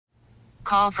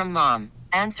Call from mom.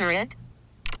 Answer it.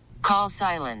 Call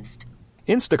silenced.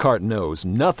 Instacart knows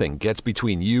nothing gets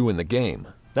between you and the game.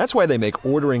 That's why they make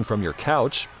ordering from your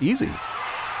couch easy.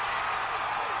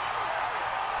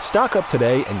 Stock up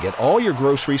today and get all your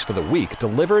groceries for the week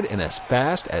delivered in as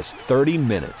fast as 30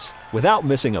 minutes without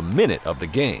missing a minute of the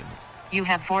game. You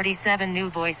have 47 new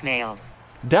voicemails.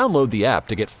 Download the app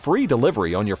to get free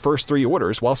delivery on your first 3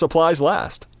 orders while supplies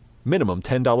last. Minimum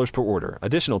 $10 per order.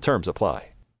 Additional terms apply.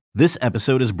 This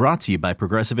episode is brought to you by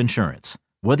Progressive Insurance.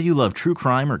 Whether you love true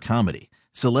crime or comedy,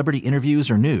 celebrity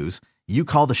interviews or news, you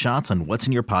call the shots on what's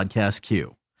in your podcast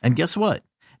queue. And guess what?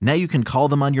 Now you can call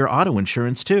them on your auto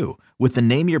insurance too with the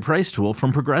Name Your Price tool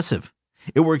from Progressive.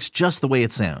 It works just the way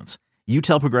it sounds. You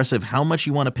tell Progressive how much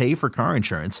you want to pay for car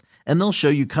insurance, and they'll show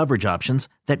you coverage options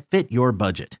that fit your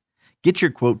budget. Get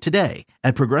your quote today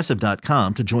at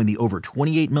Progressive.com to join the over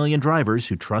 28 million drivers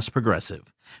who trust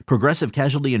Progressive. Progressive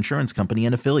Casualty Insurance Company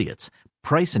and Affiliates.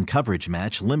 Price and coverage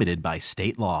match limited by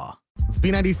state law. It's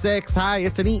B96. Hi,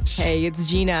 it's Anish. Hey, it's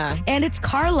Gina. And it's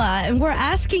Carla. And we're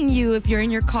asking you, if you're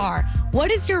in your car,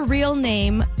 what is your real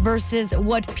name versus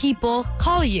what people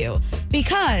call you?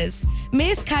 Because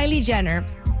Miss Kylie Jenner,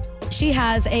 she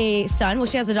has a son. Well,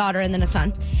 she has a daughter and then a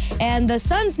son. And the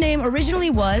son's name originally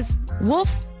was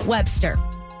Wolf Webster.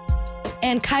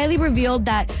 And Kylie revealed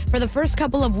that for the first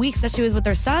couple of weeks that she was with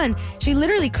her son, she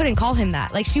literally couldn't call him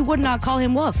that. Like, she would not call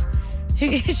him Wolf.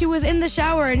 She was in the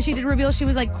shower and she did reveal she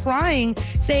was like crying,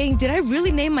 saying, did I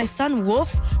really name my son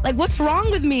Wolf? Like, what's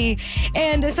wrong with me?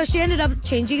 And so she ended up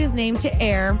changing his name to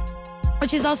Air,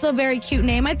 which is also a very cute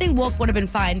name. I think Wolf would have been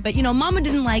fine, but Mama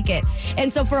didn't like it.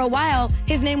 And so for a while,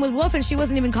 his name was Wolf and she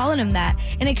wasn't even calling him that.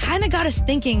 And it kind of got us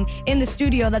thinking in the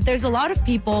studio that there's a lot of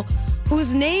people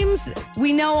whose names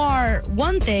we know are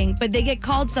one thing, but they get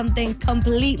called something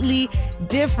completely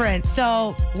different.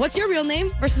 So what's your real name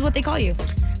versus what they call you?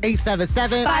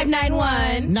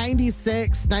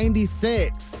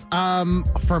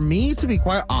 877-591-9696. For me, to be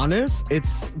quite honest,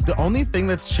 it's the only thing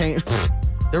that's changed.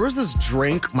 There was this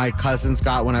drink my cousins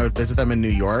got when I would visit them in New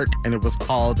York, and it was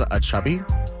called a Chubby.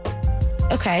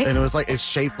 Okay. And it was it's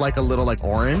shaped like a little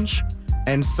orange.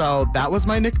 And so that was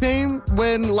my nickname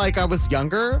when I was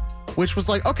younger, which was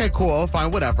okay, cool,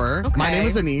 fine, whatever. Okay. My name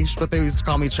is Anish, but they used to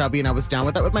call me Chubby, and I was down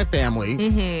with that with my family.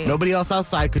 Mm-hmm. Nobody else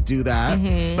outside could do that,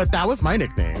 but that was my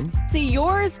nickname. See,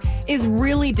 yours is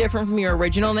really different from your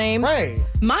original name. Right.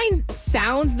 Mine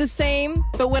sounds the same,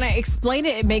 but when I explain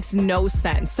it, it makes no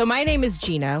sense. So my name is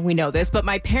Gina, we know this, but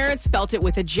my parents spelt it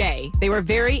with a J. They were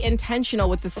very intentional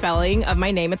with the spelling of my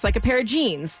name. It's like a pair of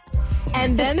jeans.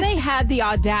 And then they had the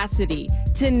audacity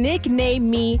to nickname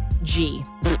me G.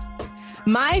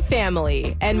 My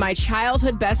family and my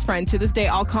childhood best friend to this day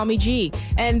all call me G.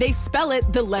 And they spell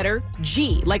it the letter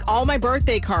G. Like all my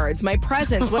birthday cards, my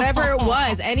presents, whatever it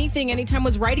was, anytime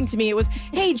was writing to me, it was,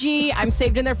 hey G, I'm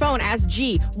saved in their phone as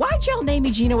G. Why'd y'all name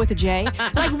me Gina with a J?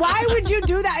 Why would you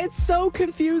do that? It's so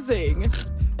confusing.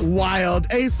 Wild.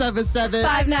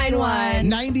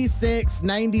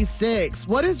 877-591-9696.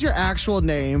 What is your actual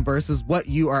name versus what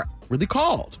you are really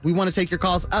called? We want to take your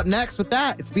calls up next with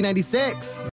that. It's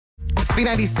B96. It's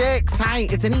B96. Hi,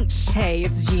 it's Anish. Hey,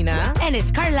 it's Gina. And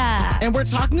it's Carla. And we're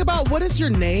talking about what is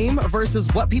your name versus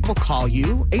what people call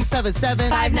you.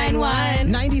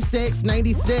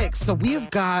 877-591-9696. So we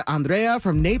have got Andrea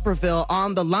from Naperville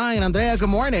on the line. Andrea, good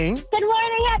morning. Good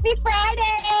morning. Happy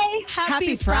Friday.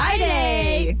 Happy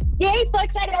Friday. Yay, so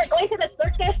excited. We're going to the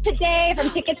circus today from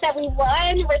tickets that we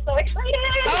won. We're so excited.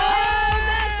 Oh,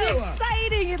 that's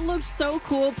exciting. It looks so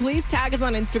cool. Please tag us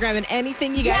on Instagram and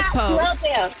anything you guys post. Will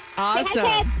do.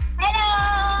 Awesome.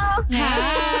 Hello.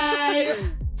 Hi.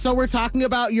 So we're talking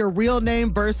about your real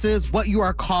name versus what you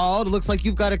are called. It looks like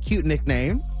you've got a cute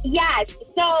nickname. Yes.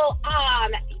 So,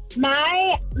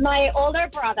 my older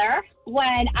brother,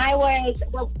 when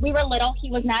we were little,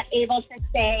 he was not able to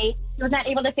say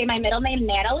my middle name,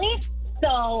 Natalie.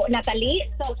 So Natalie.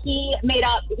 So he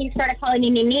started calling me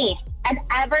Nini. And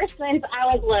ever since I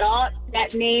was little,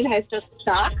 that name has just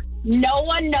stuck. No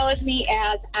one knows me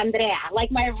as Andrea, like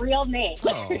my real name.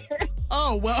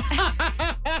 Oh, well.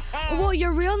 Well,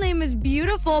 your real name is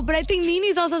beautiful, but I think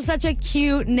Nini's also such a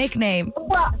cute nickname.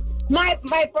 Well, my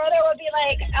brother would be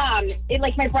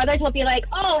my brothers will be like,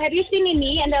 oh, have you seen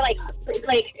Nini? And they're like,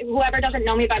 whoever doesn't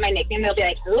know me by my nickname, they'll be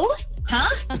like, who?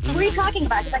 Huh? Who are you talking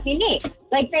about? It's like Nini.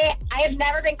 I have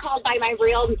never been called by my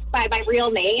real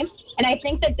name. And I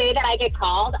think the day that I get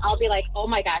called, I'll be like, oh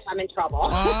my gosh, I'm in trouble.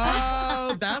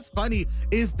 Oh, that's funny.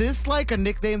 Is this a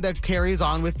nickname that carries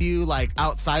on with you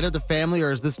outside of the family, or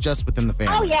is this just within the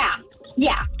family? Oh, yeah.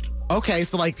 Yeah. Okay,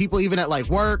 so people even at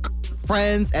work,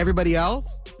 friends, everybody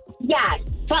else? Yes.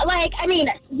 But like, I mean,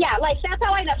 yeah, like that's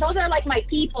how I know. Those are like my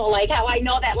people, like how I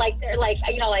know that like they're like,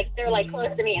 you know, like they're like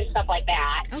close to me and stuff like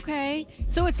that. Okay.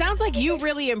 So it sounds like you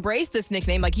really embrace this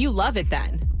nickname. Like you love it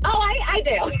then. Oh, I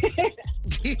do.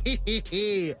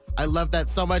 I love that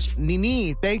so much.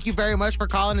 Nini, thank you very much for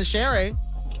calling and sharing.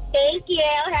 Thank you.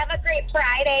 Have a great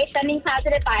Friday. Sending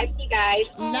positive vibes to you guys.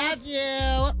 Love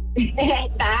you.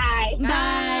 Bye.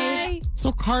 Bye.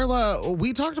 So, Carla,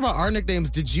 we talked about our nicknames.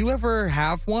 Did you ever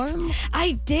have one?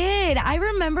 I did. I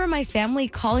remember my family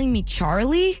calling me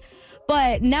Charlie.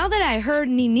 But now that I heard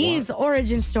Nini's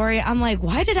origin story, I'm like,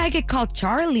 why did I get called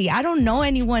Charlie? I don't know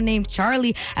anyone named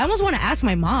Charlie. I almost want to ask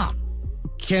my mom.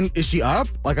 Is she up?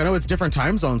 Like, I know it's different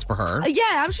time zones for her.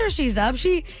 Yeah, I'm sure she's up.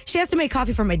 She has to make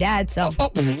coffee for my dad, so.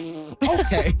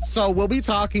 Okay, so we'll be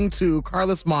talking to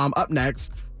Carla's mom up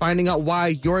next, finding out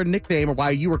why your nickname or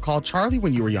why you were called Charlie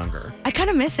when you were younger. I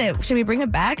kind of miss it. Should we bring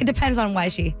it back? It depends on why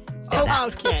she did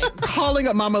that. Okay. Calling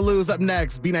up Mama Lou's up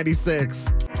next,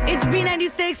 B96. It's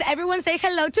B96. Everyone say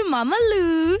hello to Mama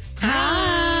Luz.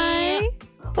 Hi.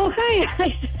 Oh,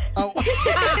 hi. Oh.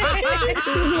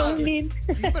 You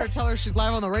better tell her she's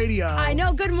live on the radio. I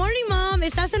know. Good morning, Mom.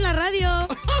 Estás en la radio.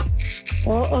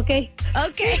 Oh, okay.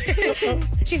 Okay.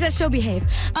 She says she'll behave.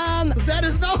 That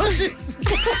is not what she's...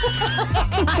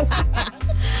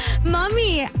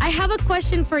 Mommy, I have a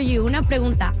question for you. Una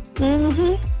pregunta.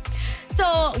 Mm-hmm.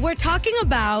 So, we're talking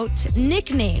about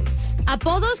nicknames.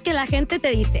 Apodos que la gente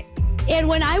te dice. And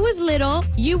when I was little,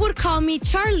 you would call me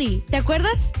Charlie. ¿Te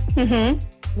acuerdas? Mm-hmm.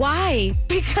 Why?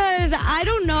 Because I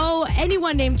don't know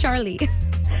anyone named Charlie.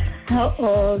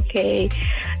 Oh, okay.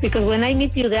 Because when I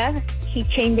met you dad, he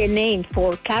changed the name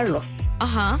for Carlos.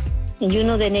 Uh-huh. And you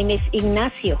know the name is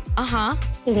Ignacio. Uh-huh.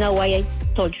 That's not why I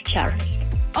told you Charlie.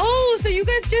 Oh, so you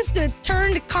guys just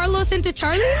turned Carlos into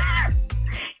Charlie?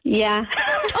 Yeah.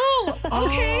 Oh,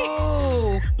 okay.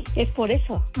 Oh. Es por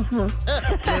eso. Uh-huh.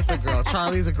 Listen, girl,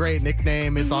 Charlie's a great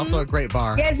nickname. It's also a great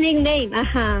bar. Yes, nickname.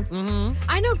 Uh-huh. Mm-hmm.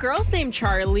 I know girls named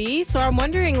Charlie, so I'm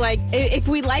wondering, like, if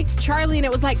we liked Charlie and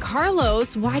it was like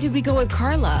Carlos, why did we go with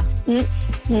Carla? No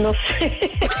sé.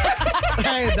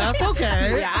 Hey, that's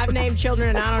okay. Yeah, I've named children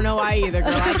and I don't know why either,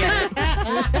 girl. I get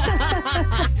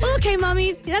it. Okay,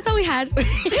 Mommy. That's all we had.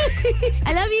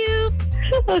 I love you.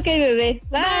 Okay, bebé.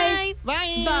 Bye.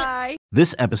 Bye. Bye.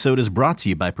 This episode is brought to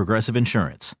you by Progressive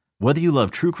Insurance. Whether you love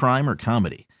true crime or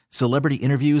comedy, celebrity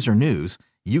interviews or news,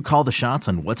 you call the shots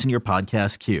on what's in your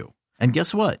podcast queue. And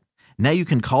guess what? Now you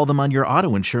can call them on your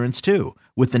auto insurance too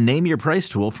with the Name Your Price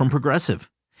tool from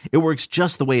Progressive. It works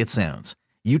just the way it sounds.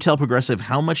 You tell Progressive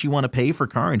how much you want to pay for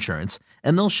car insurance,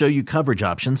 and they'll show you coverage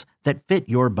options that fit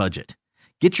your budget.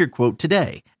 Get your quote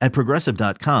today at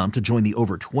Progressive.com to join the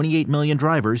over 28 million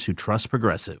drivers who trust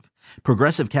Progressive.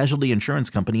 Progressive Casualty Insurance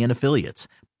Company and Affiliates.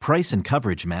 Price and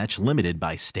coverage match limited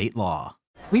by state law.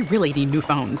 We really need new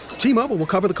phones. T-Mobile will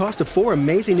cover the cost of 4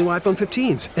 amazing new iPhone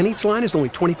 15s, and each line is only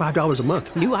 $25 a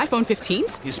month. New iPhone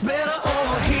 15s? It's better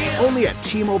over here. Only at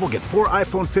T-Mobile, get 4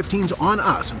 iPhone 15s on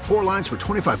us and 4 lines for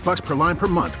 $25 per line per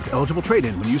month with eligible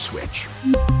trade-in when you switch.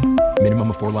 Minimum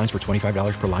of 4 lines for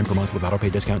 $25 per line per month with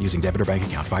autopay discount using debit or bank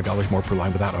account. $5 more per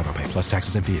line without autopay, plus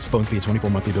taxes and fees. Phone fee at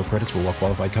 24 monthly bill credits for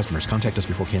well-qualified customers. Contact us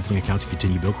before canceling account to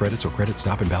continue bill credits or credit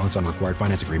stop and balance on required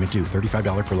finance agreement due.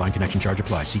 $35 per line connection charge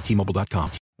applies. See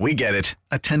T-Mobile.com. We get it.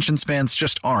 Attention spans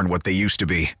just aren't what they used to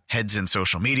be. Heads in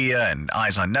social media and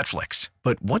eyes on Netflix.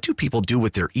 But what do people do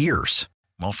with their ears?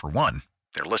 Well, for one,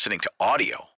 they're listening to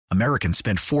audio. Americans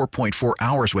spend 4.4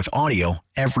 hours with audio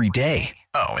every day.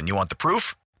 Oh, and you want the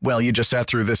proof? Well, you just sat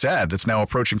through this ad that's now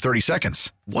approaching 30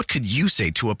 seconds. What could you say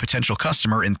to a potential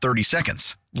customer in 30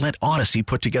 seconds? Let Odyssey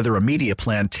put together a media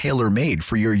plan tailor-made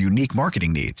for your unique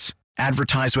marketing needs.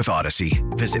 Advertise with Odyssey.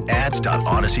 Visit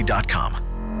ads.odyssey.com.